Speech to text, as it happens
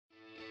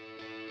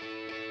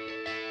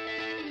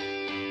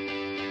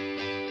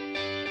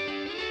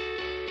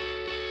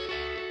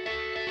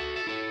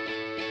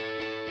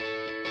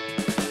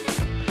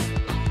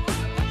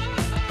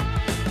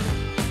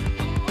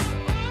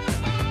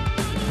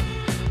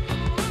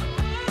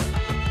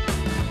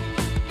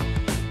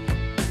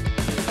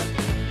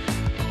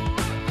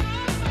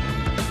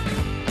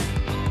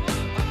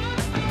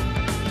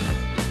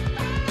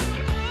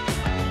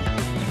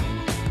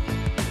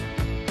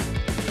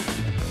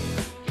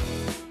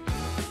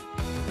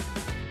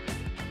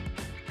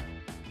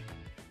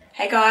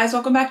Hey guys,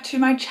 welcome back to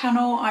my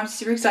channel. I'm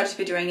super excited to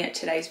be doing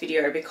today's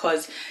video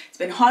because it's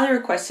been highly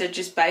requested,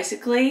 just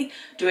basically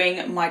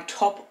doing my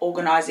top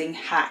organizing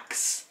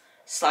hacks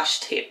 /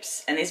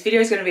 tips. And this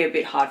video is going to be a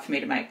bit hard for me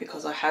to make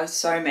because I have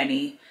so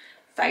many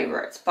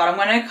favorites, but I'm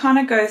going to kind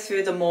of go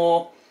through the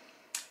more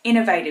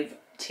innovative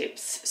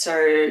tips.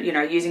 So, you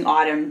know, using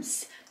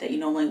items that you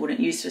normally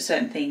wouldn't use for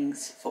certain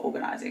things for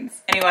organizing.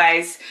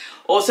 Anyways,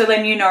 also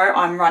letting you know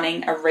I'm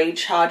running a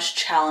recharge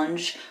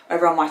challenge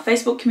over on my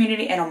Facebook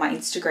community and on my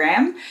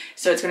Instagram.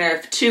 So it's going to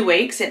go for 2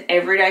 weeks, and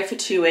every day for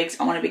 2 weeks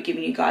I want to be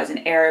giving you guys an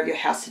area of your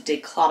house to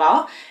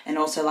declutter and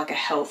also like a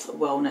health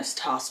wellness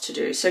task to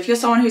do. So if you're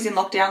someone who's in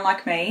lockdown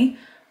like me,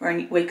 we're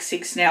in week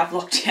 6 now of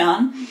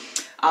lockdown,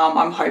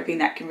 I'm hoping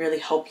that can really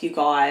help you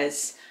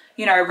guys,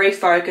 you know,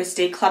 refocus,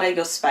 declutter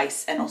your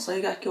space, and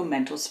also like your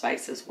mental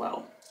space as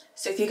well.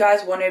 So if you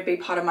guys want to be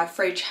part of my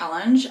free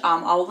challenge,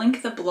 I'll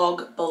link the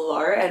blog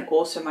below and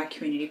also my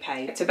community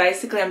page. So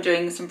basically I'm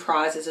doing some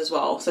prizes as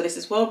well. So this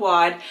is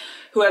worldwide.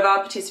 Whoever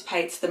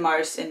participates the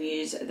most and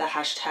use the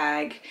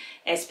hashtag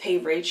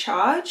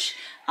SPRecharge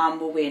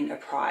will win a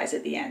prize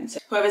at the end. So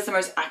whoever's the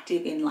most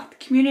active in like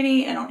the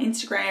community and on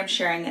Instagram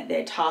sharing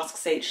their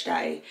tasks each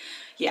day.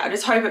 Yeah, I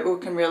just hope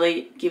it can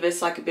really give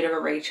us like a bit of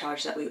a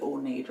recharge that we all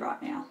need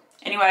right now.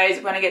 Anyways,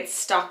 we're going to get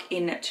stuck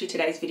into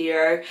today's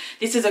video.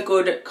 This is a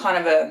good kind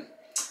of a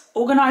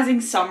organizing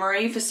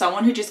summary for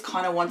someone who just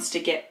kind of wants to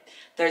get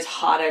those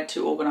harder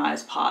to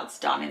organize parts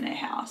done in their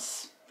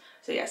house.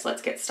 So yes,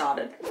 let's get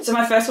started. So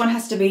my first one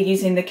has to be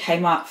using the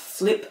Kmart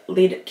flip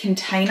lid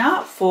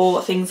container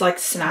for things like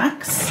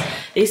snacks.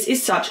 This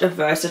is such a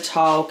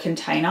versatile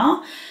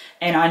container.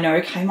 And I know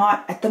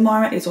Kmart at the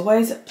moment is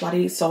always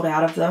bloody sold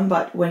out of them,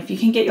 but if you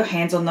can get your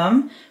hands on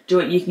them,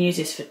 do it. You can use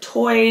this for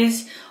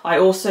toys. I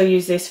also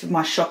use this for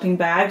my shopping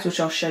bags,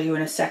 which I'll show you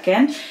in a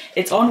second.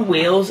 It's on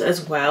wheels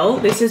as well.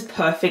 This is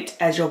perfect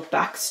as your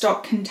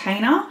backstock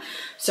container.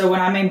 So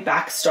when I mean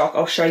backstock,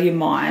 I'll show you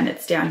mine.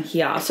 It's down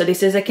here. So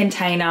this is a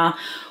container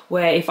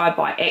where if I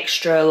buy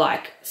extra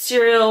like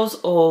cereals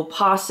or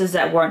pastas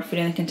that won't fit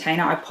in the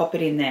container, I pop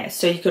it in there.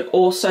 So you could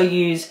also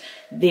use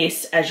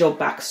this as your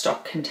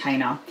backstock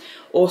container.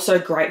 Also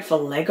great for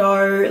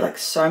Lego, like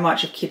so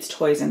much of kids'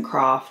 toys and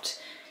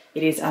craft.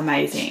 It is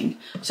amazing.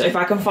 So if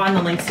I can find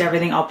the links to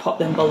everything, I'll pop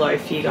them below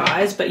for you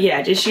guys. But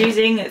yeah, just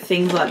using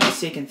things like this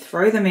so you can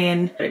throw them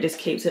in, but it just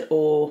keeps it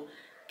all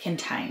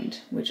contained,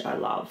 which I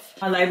love.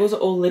 My labels are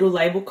all little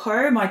label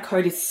code. My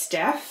code is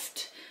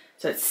STEPH.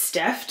 So it's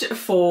STEPH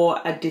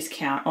for a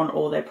discount on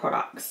all their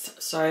products.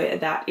 So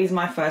that is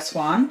my first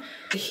one.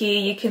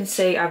 Here you can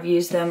see I've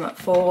used them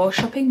for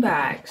shopping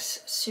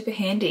bags. Super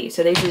handy.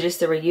 So these are just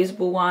the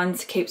reusable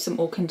ones, keeps them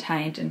all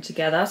contained and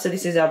together. So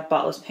this is our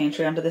butler's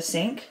pantry under the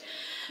sink.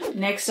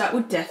 Next up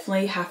would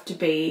definitely have to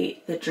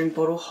be the drink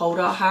bottle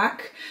holder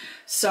hack.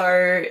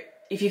 So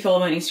if you follow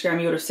me on Instagram,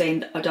 you would have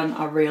seen I've done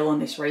a reel on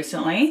this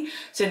recently.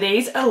 So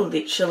these are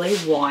literally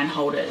wine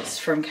holders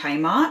from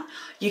Kmart.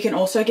 You can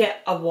also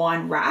get a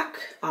wine rack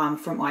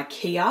from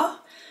IKEA,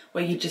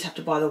 where you just have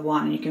to buy the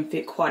one and you can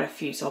fit quite a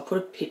few. So I'll put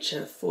a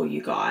picture for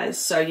you guys.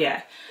 So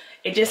yeah,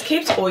 it just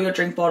keeps all your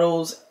drink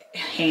bottles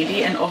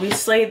handy. And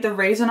obviously the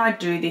reason I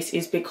do this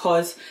is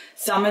because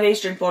some of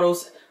these drink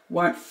bottles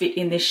won't fit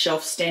in this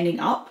shelf standing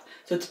up.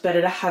 So it's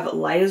better to have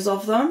layers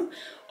of them.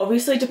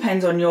 Obviously it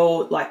depends on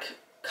your like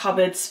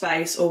cupboard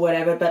space or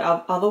whatever, but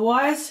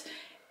otherwise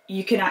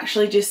you can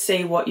actually just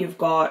see what you've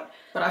got.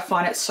 But I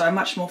find it so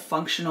much more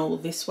functional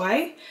this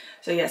way.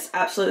 So yes,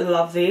 absolutely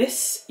love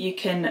this. You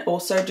can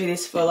also do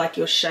this for like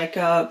your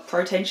shaker,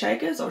 protein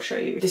shakers. I'll show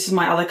you. This is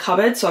my other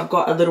cupboard. So I've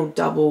got a little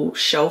double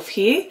shelf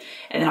here,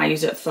 and then I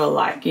use it for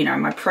like, you know,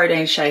 my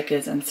protein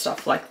shakers and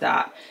stuff like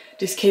that.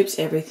 Just keeps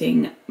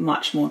everything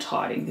much more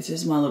tidy. This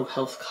is my little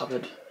health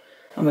cupboard.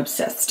 I'm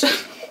obsessed.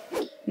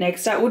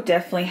 Next up would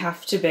definitely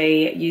have to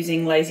be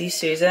using Lazy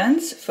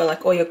Susans for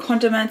like all your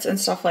condiments and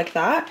stuff like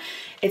that.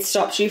 It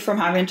stops you from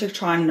having to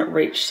try and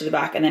reach to the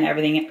back and then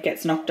everything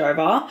gets knocked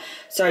over.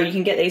 So you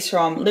can get these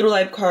from Little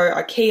Label Co,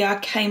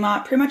 IKEA,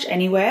 Kmart, pretty much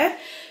anywhere.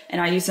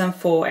 And I use them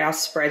for our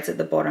spreads at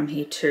the bottom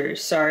here too.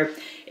 So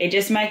it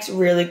just makes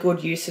really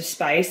good use of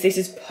space. This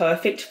is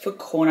perfect for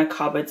corner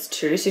cupboards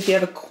too. So if you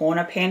have a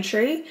corner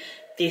pantry,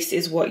 this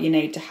is what you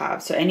need to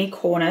have. So any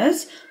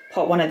corners,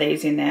 pop one of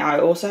these in there.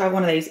 I also have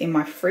one of these in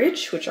my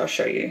fridge, which I'll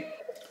show you.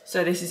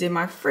 So this is in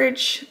my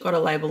fridge. Got a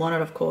label on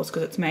it, of course,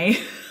 because it's me.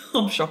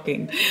 I'm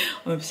shocking.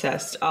 I'm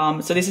obsessed.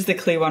 So this is the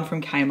clear one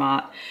from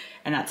Kmart,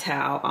 and that's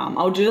how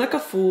I'll do like a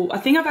full, I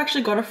think I've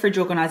actually got a fridge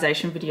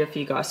organization video for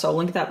you guys, so I'll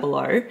link that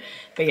below.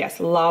 But yes,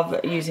 love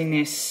using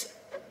these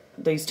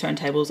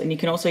turntables. And you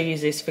can also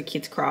use this for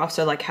kids' crafts,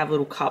 so like have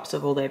little cups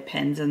of all their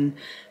pens and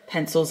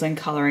pencils and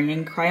coloring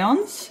and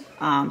crayons,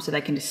 so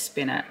they can just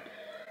spin it.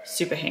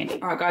 Super handy.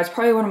 All right guys,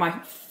 probably one of my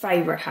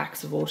favorite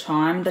hacks of all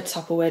time, the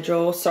Tupperware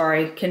drawer.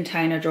 Sorry,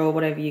 container drawer,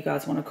 whatever you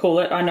guys want to call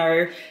it. I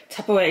know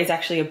Tupperware is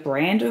actually a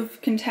brand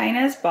of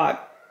containers,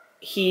 but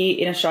here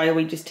in Australia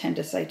we just tend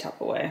to say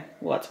Tupperware.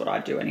 Well, that's what I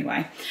do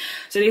anyway.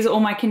 So these are all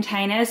my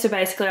containers. So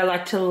basically I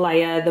like to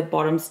layer the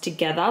bottoms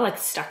together, like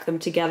stack them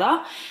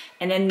together.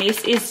 And then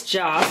this is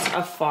just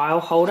a file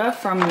holder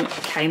from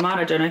Kmart.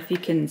 I don't know if you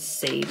can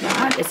see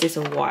that. It's just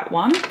a white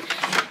one.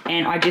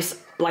 And I just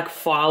like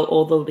file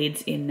all the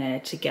lids in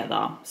there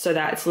together. So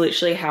that's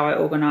literally how I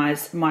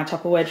organize my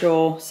Tupperware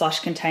drawer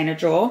 / container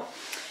drawer.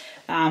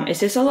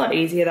 It's just a lot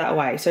easier that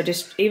way. So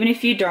just even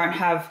if you don't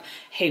have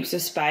heaps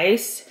of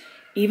space,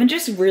 even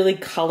just really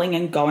culling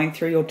and going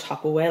through your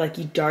Tupperware, like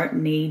you don't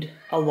need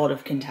a lot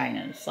of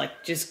containers.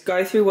 Like just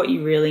go through what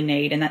you really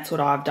need, and that's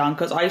what I've done,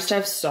 because I used to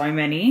have so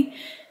many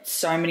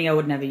I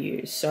would never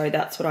use. So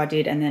that's what I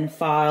did, and then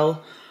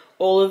file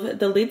all of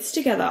the lids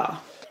together.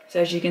 So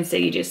as you can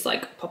see, you just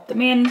like pop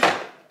them in.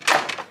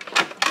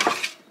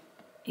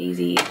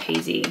 Easy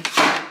peasy.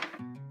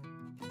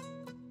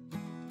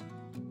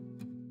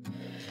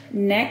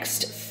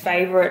 Next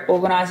favorite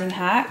organizing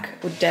hack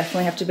would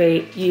definitely have to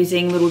be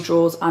using little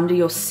drawers under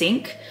your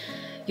sink.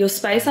 Your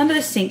space under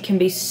the sink can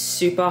be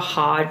super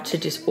hard to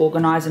just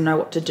organize and know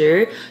what to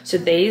do. So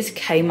these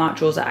Kmart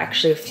drawers are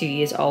actually a few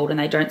years old and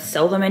they don't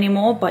sell them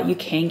anymore, but you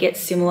can get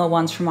similar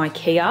ones from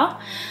IKEA.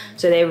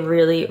 So they're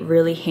really,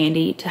 really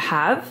handy to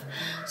have.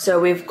 So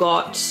we've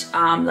got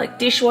like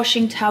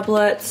dishwashing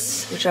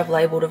tablets, which I've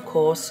labeled, of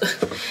course.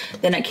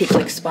 Then it keeps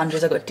like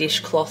sponges. I've got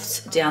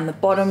dishcloths down the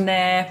bottom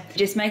there. It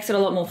just makes it a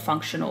lot more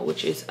functional,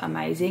 which is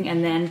amazing.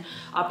 And then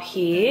up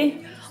here,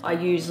 I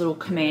use little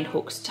command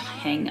hooks to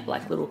hang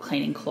like little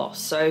cleaning cloths.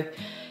 So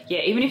yeah,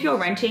 even if you're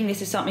renting,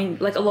 this is something,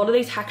 like a lot of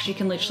these hacks you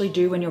can literally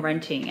do when you're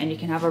renting, and you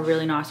can have a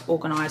really nice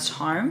organized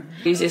home.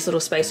 Use this little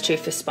space too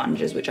for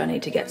sponges, which I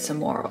need to get some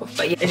more of.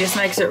 But yeah, it just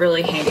makes it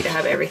really handy to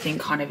have everything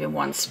kind of in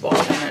one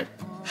spot, and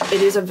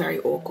it is a very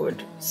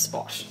awkward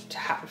spot to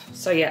have.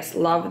 So yes,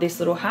 love this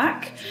little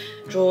hack.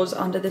 Drawers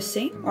under the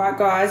sink. All right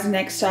guys,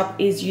 next up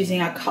is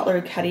using our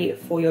cutlery caddy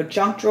for your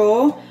junk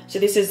drawer. So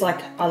this is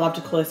like, I love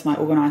to call this my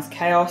organized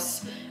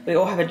chaos. We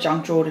all have a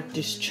junk drawer to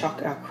just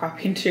chuck our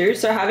crap into.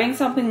 So having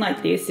something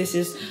like this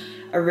is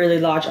a really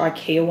large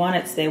IKEA one.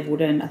 It's their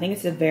wooden, I think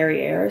it's the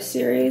Very Era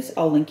series.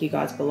 I'll link you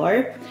guys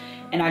below.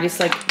 And I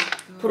just like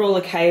put all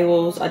the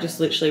cables, I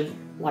just literally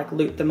like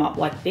loop them up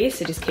like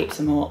this. It just keeps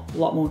them a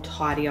lot more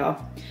tidier.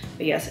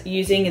 But yes,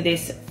 using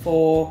this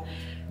for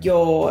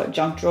your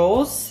junk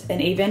drawers,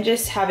 and even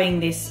just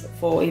having this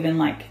for even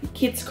like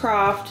kids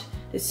craft.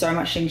 There's so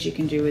much things you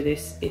can do with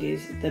this. It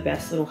is the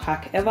best little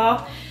hack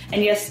ever.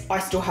 And yes, I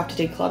still have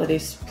to declutter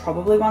this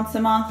probably once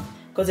a month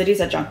because it is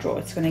a junk drawer.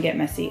 It's gonna get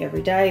messy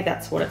every day.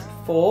 That's what it's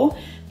for.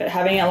 But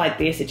having it like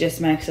this, it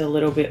just makes it a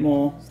little bit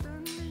more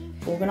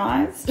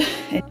organized.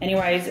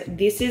 Anyways,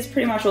 this is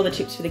pretty much all the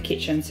tips for the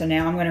kitchen. So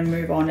now I'm going to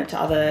move on to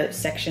other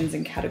sections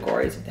and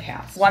categories of the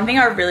house. One thing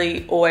I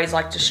really always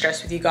like to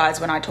stress with you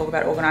guys when I talk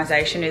about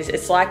organization is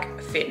it's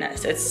like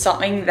fitness. It's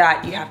something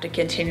that you have to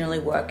continually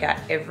work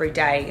at every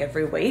day,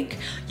 every week.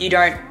 You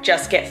don't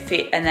just get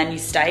fit and then you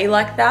stay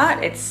like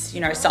that. It's,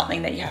 you know,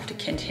 something that you have to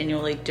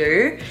continually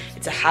do.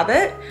 It's a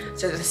habit.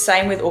 So the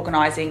same with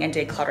organizing and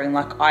decluttering.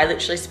 Like I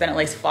literally spend at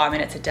least 5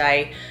 minutes a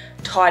day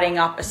tidying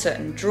up a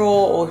certain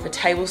drawer, or if a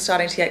table's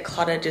starting to get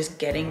cluttered, just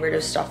getting rid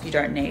of stuff you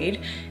don't need.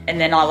 And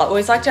then I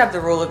always like to have the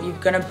rule of, if you're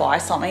gonna buy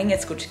something,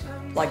 it's good to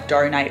like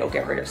donate or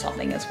get rid of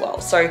something as well.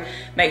 So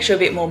make sure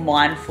you're a bit more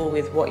mindful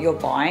with what you're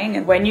buying.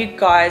 And when you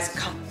guys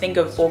think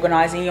of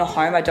organizing your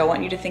home, I don't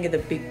want you to think of the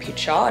big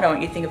picture. I don't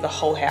want you to think of the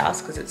whole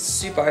house because it's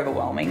super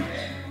overwhelming.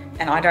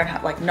 And I don't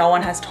have, like, no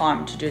one has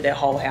time to do their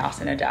whole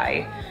house in a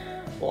day.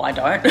 Well, I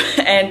don't.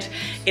 And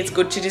it's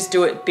good to just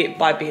do it bit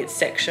by bit,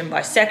 section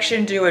by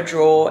section, do a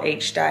drawer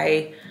each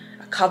day,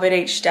 a cupboard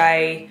each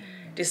day,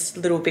 just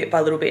little bit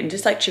by little bit, and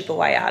just like chip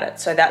away at it.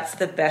 So that's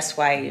the best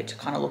way to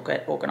kind of look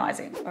at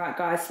organizing. All right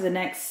guys, so the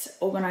next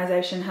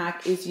organization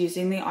hack is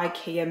using the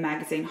IKEA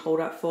magazine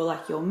holder for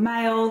like your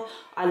mail.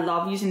 I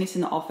love using this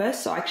in the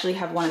office. So I actually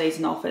have one of these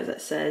in the office that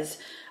says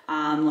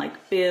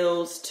like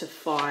bills to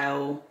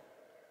file,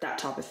 that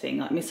type of thing,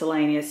 like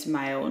miscellaneous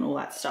mail and all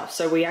that stuff.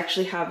 So we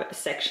actually have a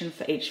section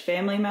for each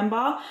family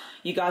member.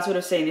 You guys would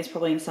have seen this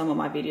probably in some of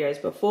my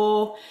videos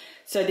before.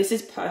 So this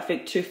is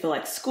perfect too for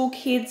like school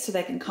kids, so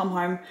they can come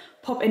home,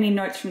 pop any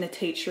notes from the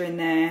teacher in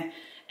there,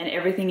 and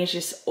everything is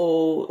just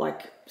all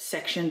like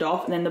sectioned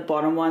off. And then the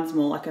bottom one's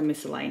more like a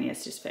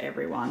miscellaneous, just for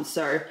everyone.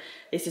 So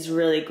this is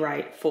really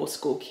great for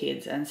school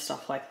kids and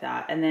stuff like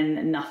that. And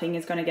then nothing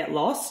is going to get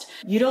lost.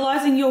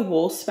 Utilizing your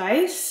wall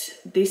space,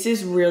 this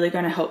is really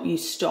going to help you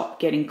stop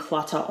getting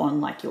clutter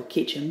on like your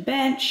kitchen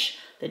bench,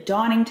 the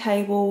dining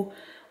table,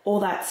 all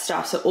that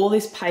stuff. So all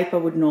this paper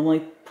would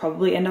normally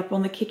probably end up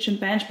on the kitchen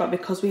bench, but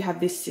because we have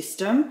this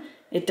system,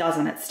 it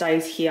doesn't. It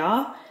stays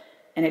here,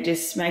 and it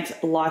just makes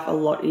life a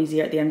lot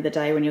easier at the end of the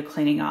day when you're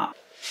cleaning up.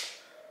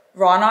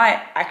 Ryan and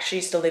I actually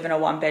used to live in a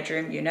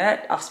 1-bedroom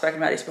unit. I've spoken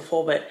about this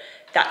before, but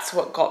that's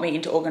what got me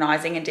into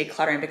organizing and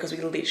decluttering, because we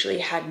literally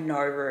had no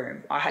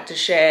room. I had to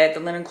share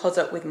the linen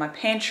closet with my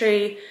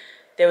pantry.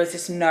 There was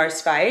just no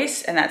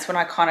space, and that's when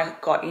I kind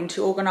of got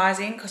into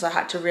organizing, because I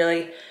had to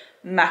really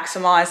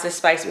maximize the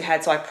space we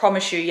had. So I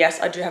promise you, yes,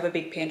 I do have a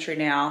big pantry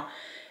now,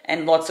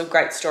 and lots of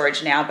great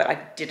storage now, but I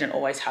didn't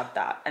always have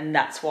that. And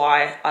that's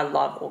why I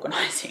love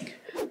organising.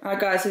 All right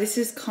guys, so this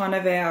is kind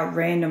of our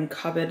random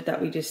cupboard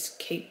that we just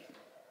keep,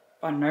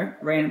 I don't know,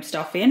 random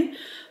stuff in.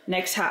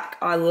 Next hack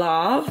I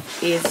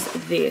love is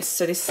this.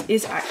 So this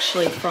is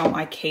actually from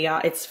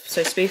IKEA. It's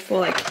supposed to be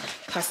for like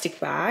plastic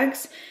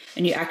bags.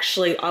 And you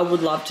actually, I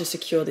would love to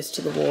secure this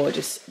to the wall. It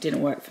just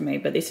didn't work for me,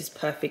 but this is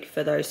perfect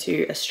for those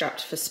who are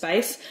strapped for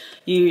space.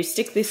 You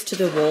stick this to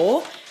the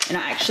wall, and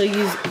I actually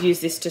use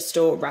this to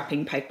store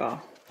wrapping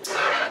paper.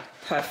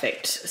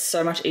 Perfect.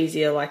 So much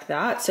easier like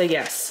that. So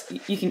yes,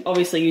 you can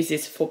obviously use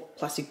this for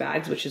plastic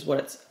bags, which is what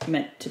it's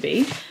meant to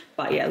be.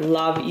 But yeah,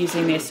 love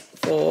using this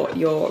for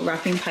your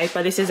wrapping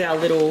paper. This is our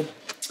little,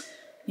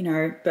 you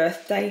know,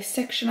 birthday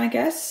section, I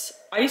guess.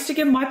 I used to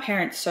give my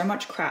parents so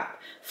much crap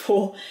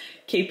for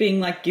keeping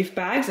like gift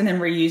bags and then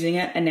reusing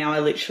it, and now I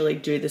literally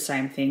do the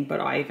same thing,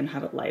 but I even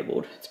have it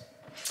labeled.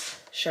 It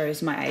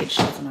shows my age,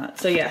 doesn't it?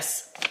 So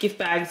yes, gift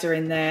bags are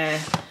in there.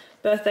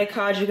 Birthday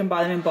cards, you can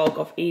buy them in bulk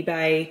off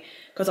eBay,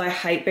 because I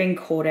hate being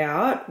caught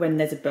out when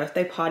there's a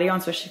birthday party on,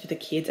 especially for the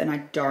kids, and I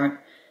don't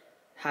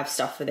have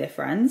stuff for their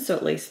friends. So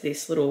at least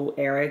this little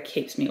area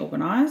keeps me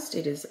organized.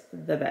 It is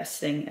the best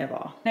thing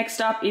ever. Next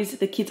up is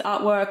the kids'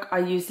 artwork. I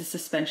use the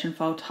suspension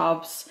fold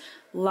tubs.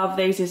 Love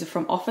these. These are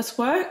from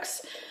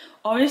Officeworks.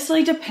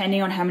 Obviously,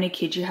 depending on how many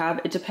kids you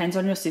have, it depends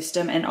on your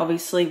system. And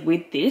obviously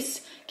with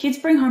this, kids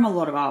bring home a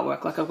lot of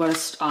artwork. Like I've got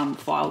to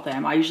file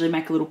them. I usually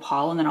make a little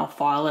pile and then I'll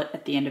file it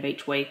at the end of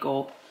each week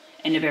or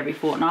end of every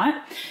fortnight.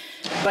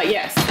 But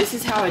yes, this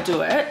is how I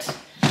do it.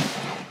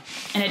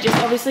 And it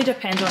just obviously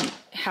depends on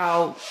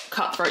how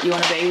cutthroat you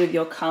want to be with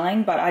your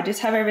culling. But I just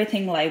have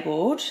everything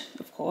labeled,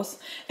 of course.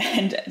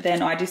 And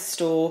then I just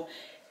store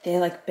their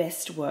like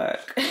best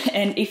work.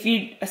 And if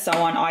you are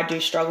someone I do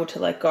struggle to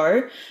let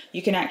go,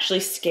 you can actually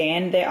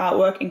scan their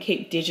artwork and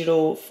keep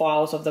digital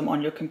files of them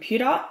on your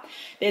computer.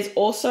 There's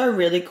also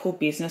really cool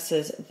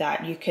businesses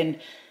that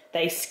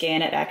they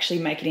scan it, actually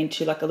make it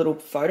into like a little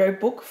photo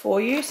book for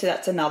you. So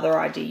that's another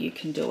idea you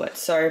can do it.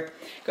 So it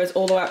goes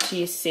all the way up to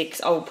year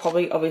 6. I will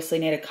probably obviously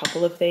need a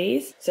couple of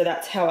these. So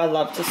that's how I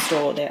love to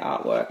store their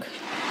artwork.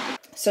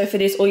 So for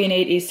this, all you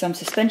need is some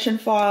suspension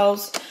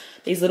files,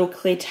 these little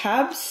clear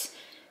tabs.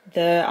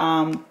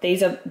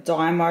 These are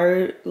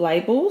Dymo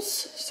labels,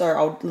 so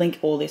I'll link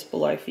all this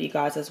below for you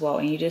guys as well,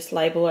 and you just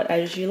label it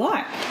as you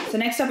like. So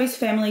next up is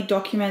family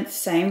documents,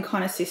 same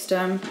kind of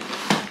system.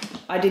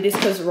 I did this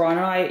because Ryan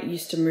and I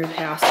used to move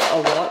house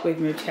a lot. We've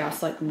moved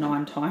house like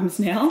 9 times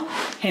now,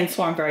 hence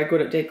why I'm very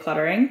good at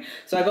decluttering.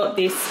 So I got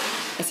this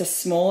as a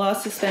smaller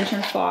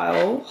suspension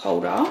file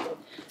holder,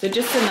 so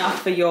just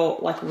enough for your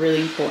like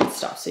really important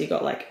stuff. So you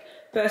got like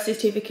birth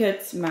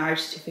certificates, marriage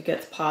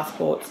certificates,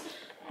 passports,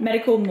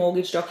 medical,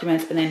 mortgage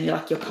documents, and then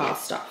like your car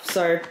stuff.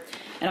 So,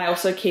 and I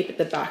also keep at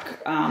the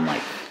back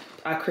like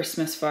our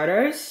Christmas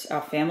photos,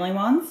 our family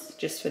ones,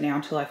 just for now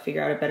until I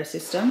figure out a better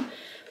system.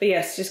 But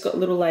yes, just got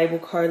little label,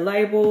 code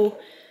label,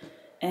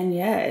 and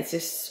yeah, it's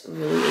just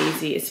really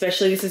easy.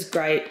 Especially this is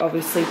great,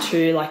 obviously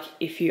too, like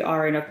if you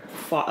are in a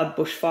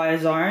bushfire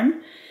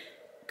zone,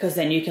 because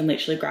then you can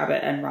literally grab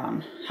it and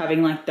run.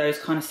 Having like those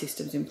kind of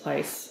systems in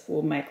place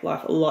will make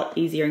life a lot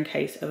easier in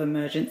case of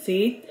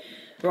emergency.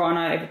 Ryan and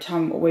I, every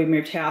time we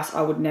moved house,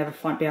 I would never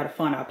be able to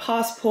find our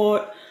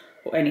passport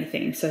or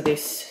anything. So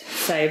this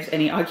saves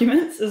any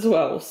arguments as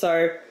well.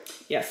 So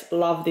yes,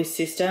 love this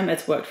system.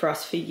 It's worked for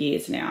us for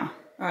years now.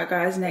 All right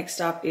guys,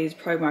 next up is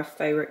probably my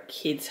favorite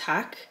kids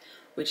hack,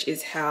 which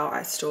is how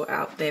I store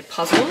out their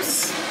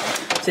puzzles.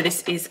 So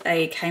this is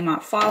a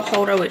Kmart file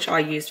holder, which I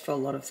used for a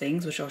lot of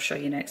things, which I'll show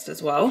you next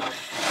as well.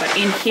 But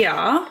in here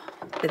are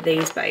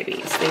these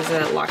babies. These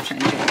are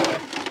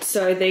life-changing.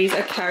 So these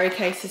are carry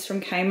cases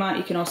from Kmart.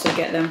 You can also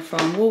get them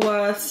from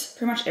Woolworths.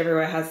 Pretty much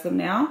everywhere has them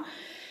now.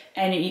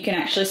 And you can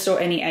actually store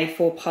any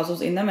A4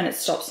 puzzles in them, and it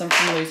stops them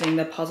from losing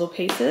the puzzle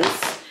pieces.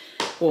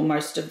 Well,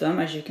 most of them,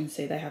 as you can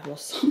see, they have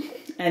lost some.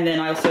 And then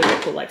I also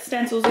put like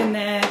stencils in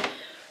there.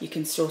 You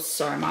can store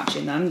so much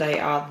in them. They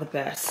are the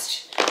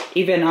best.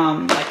 Even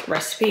like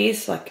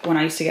recipes, like when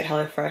I used to get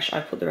HelloFresh,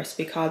 I put the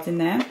recipe cards in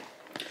there.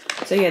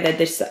 So yeah, they're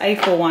just the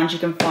A4 ones. You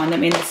can find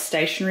them in the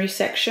stationery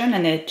section,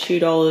 and they're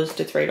 $2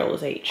 to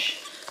 $3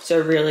 each. So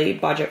really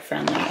budget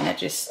friendly, and it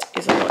just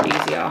is a lot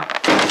easier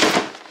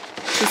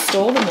to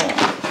store them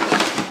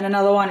all. And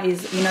another one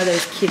is, you know,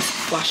 those kids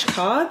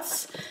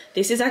flashcards.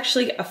 This is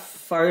actually a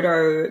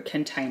photo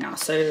container.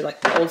 So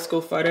like the old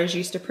school photos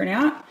used to print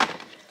out,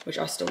 which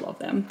I still love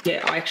them.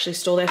 Yeah, I actually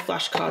store their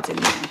flashcards in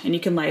there, and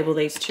you can label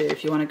these too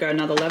if you want to go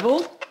another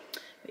level.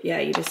 But yeah,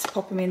 you just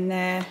pop them in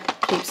there,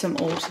 keeps them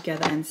all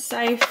together and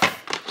safe.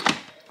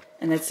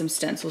 And there's some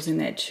stencils in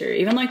there too.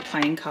 Even like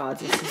playing cards,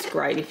 this is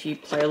great if you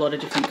play a lot of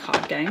different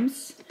card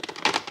games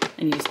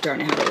and you just don't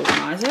know how to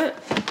organize it.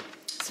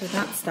 So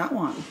that's that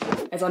one.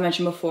 As I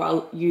mentioned before,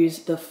 I'll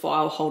use the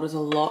file holders a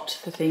lot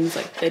for things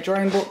like their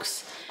drawing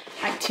books,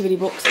 activity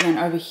books, and then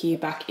over here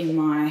back in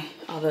my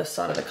other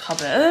side of the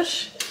cupboard,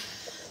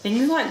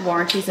 things like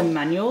warranties and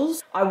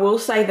manuals. I will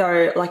say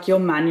though, like your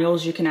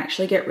manuals, you can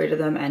actually get rid of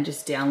them and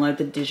just download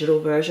the digital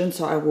version.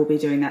 So I will be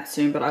doing that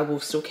soon, but I will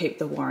still keep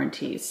the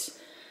warranties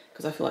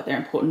because I feel like they're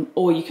important.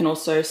 Or you can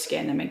also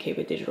scan them and keep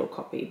a digital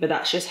copy, but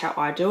that's just how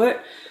I do it.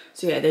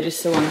 So yeah, they're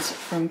just the ones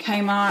from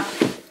Kmart.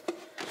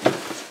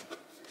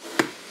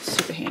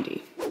 Super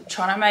handy. I'm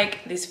trying to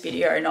make this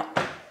video not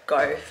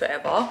go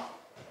forever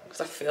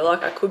because I feel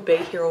like I could be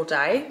here all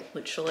day.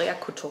 Literally, I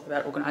could talk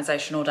about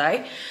organisation all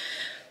day.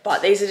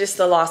 But these are just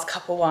the last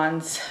couple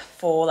ones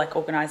for like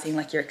organising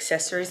like your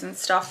accessories and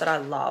stuff that I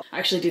love. I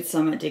actually did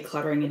some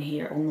decluttering in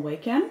here on the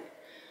weekend.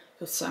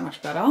 Feels so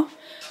much better.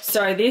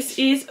 So this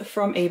is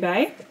from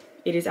eBay.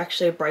 It is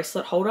actually a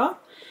bracelet holder.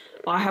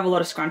 I have a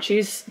lot of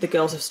scrunchies. The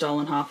girls have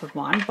stolen half of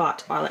mine,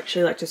 but I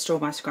actually like to store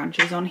my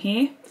scrunchies on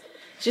here.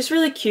 It's just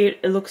really cute.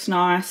 It looks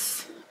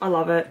nice. I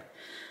love it.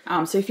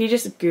 So if you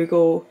just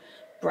Google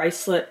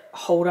bracelet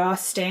holder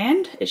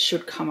stand, it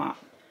should come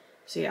up.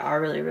 So yeah, I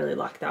really, really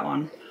like that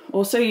one.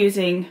 Also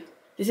using,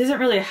 this isn't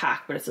really a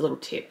hack, but it's a little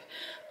tip.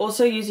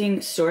 Also using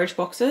storage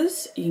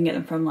boxes. You can get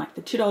them from like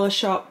the $2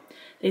 shop.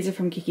 These are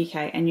from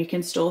Kikki.K, and you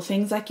can store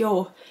things like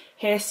your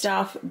hair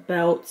stuff,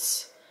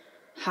 belts,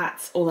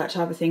 hats, all that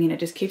type of thing, and it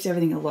just keeps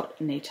everything a lot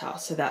neater.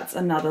 So that's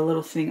another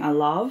little thing I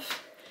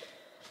love.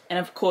 And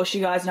of course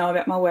you guys know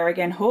about my wear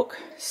again hook.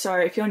 So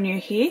if you're new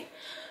here,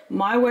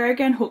 my wear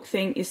again hook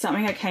thing is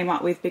something I came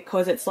up with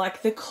because it's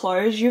like the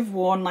clothes you've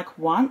worn like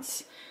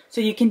once.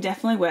 So you can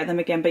definitely wear them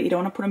again, but you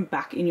don't want to put them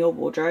back in your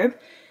wardrobe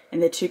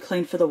and they're too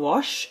clean for the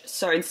wash.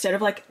 So instead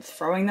of like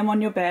throwing them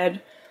on your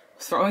bed,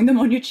 throwing them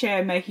on your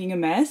chair, making a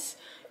mess,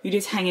 you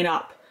just hang it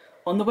up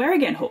on the wear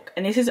again hook.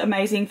 And this is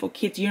amazing for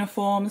kids'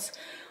 uniforms,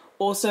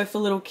 also for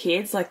little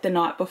kids. Like the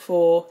night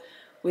before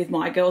with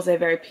my girls, they're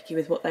very picky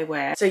with what they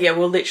wear. So yeah,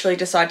 we'll literally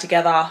decide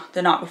together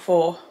the night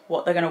before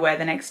what they're going to wear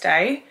the next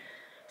day.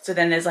 So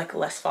then there's like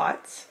less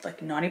fights, like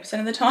 90%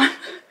 of the time.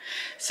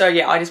 So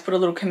yeah, I just put a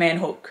little command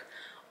hook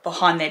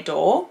behind their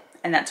door,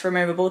 and that's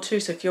removable too.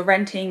 So if you're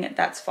renting,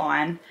 that's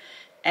fine.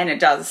 And it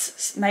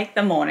does make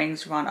the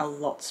mornings run a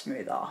lot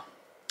smoother.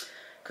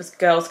 Because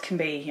girls can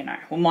be, you know,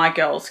 well, my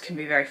girls can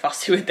be very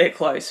fussy with their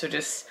clothes, so it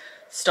just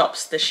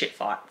stops the shit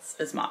fights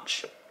as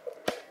much.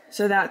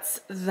 So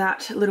that's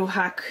that little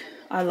hack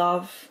I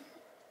love.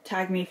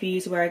 Tag me if you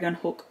use a wear again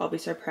hook, I'll be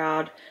so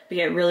proud. But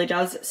yeah, it really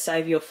does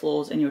save your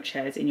floors and your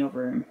chairs in your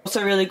room.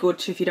 Also really good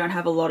too if you don't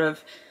have a lot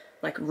of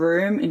like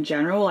room in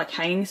general, like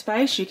hanging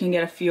space, you can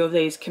get a few of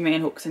these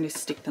command hooks and just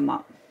stick them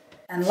up.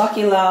 And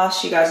lucky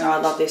last, you guys know I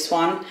love this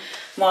one.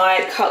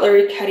 My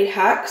cutlery caddy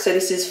hack. So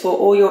this is for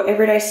all your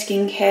everyday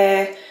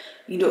skincare.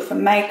 You can do it for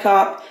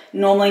makeup.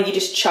 Normally you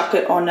just chuck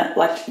it on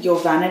like your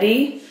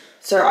vanity.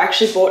 So I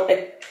actually bought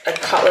a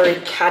cutlery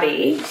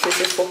caddy. So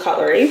this is for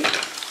cutlery.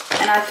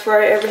 And I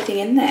throw everything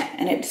in there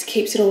and it just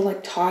keeps it all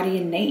like tidy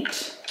and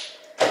neat.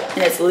 And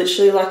it's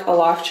literally like a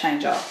life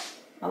changer.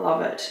 I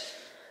love it.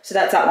 So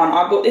that's that one.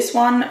 I bought this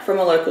one from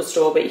a local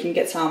store, but you can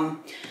get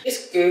some.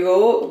 Just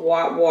Google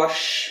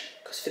whitewash,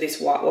 because for this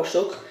whitewash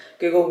look,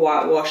 Google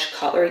whitewash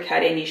cutlery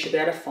caddy and you should be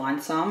able to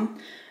find some.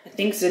 I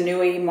think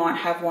Zanui might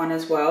have one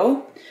as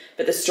well,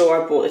 but the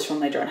store I bought this from,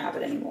 they don't have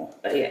it anymore.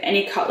 But yeah,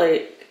 any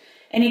cutlery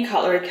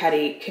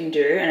caddy can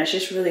do, and it's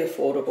just really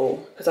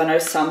affordable because I know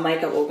some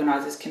makeup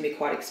organisers can be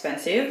quite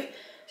expensive.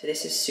 So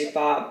this is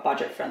super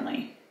budget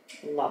friendly.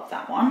 Love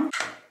that one.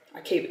 I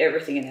keep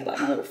everything in there,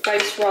 like my little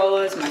face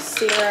rollers, my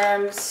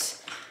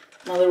serums,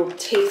 my little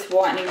teeth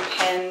whitening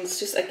pens,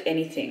 just like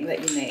anything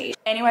that you need.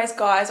 Anyways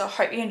guys, I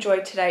hope you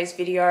enjoyed today's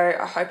video.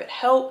 I hope it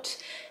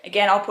helped.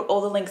 Again, I'll put all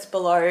the links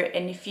below,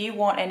 and if you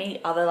want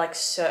any other like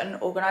certain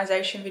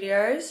organisation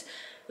videos,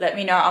 let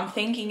me know. I'm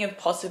thinking of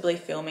possibly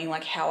filming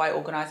like how I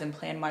organise and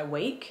plan my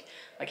week,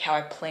 like how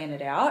I plan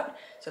it out.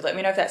 So let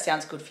me know if that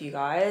sounds good for you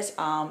guys.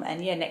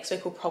 And yeah, next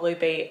week will probably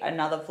be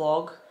another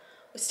vlog.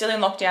 We're still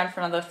in lockdown for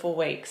another 4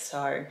 weeks,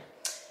 so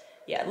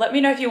yeah, let me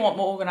know if you want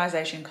more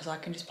organisation because I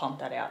can just pump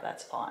that out,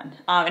 that's fine.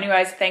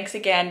 Anyways, thanks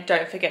again.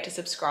 Don't forget to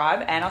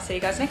subscribe and I'll see you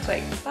guys next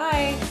week.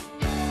 Bye.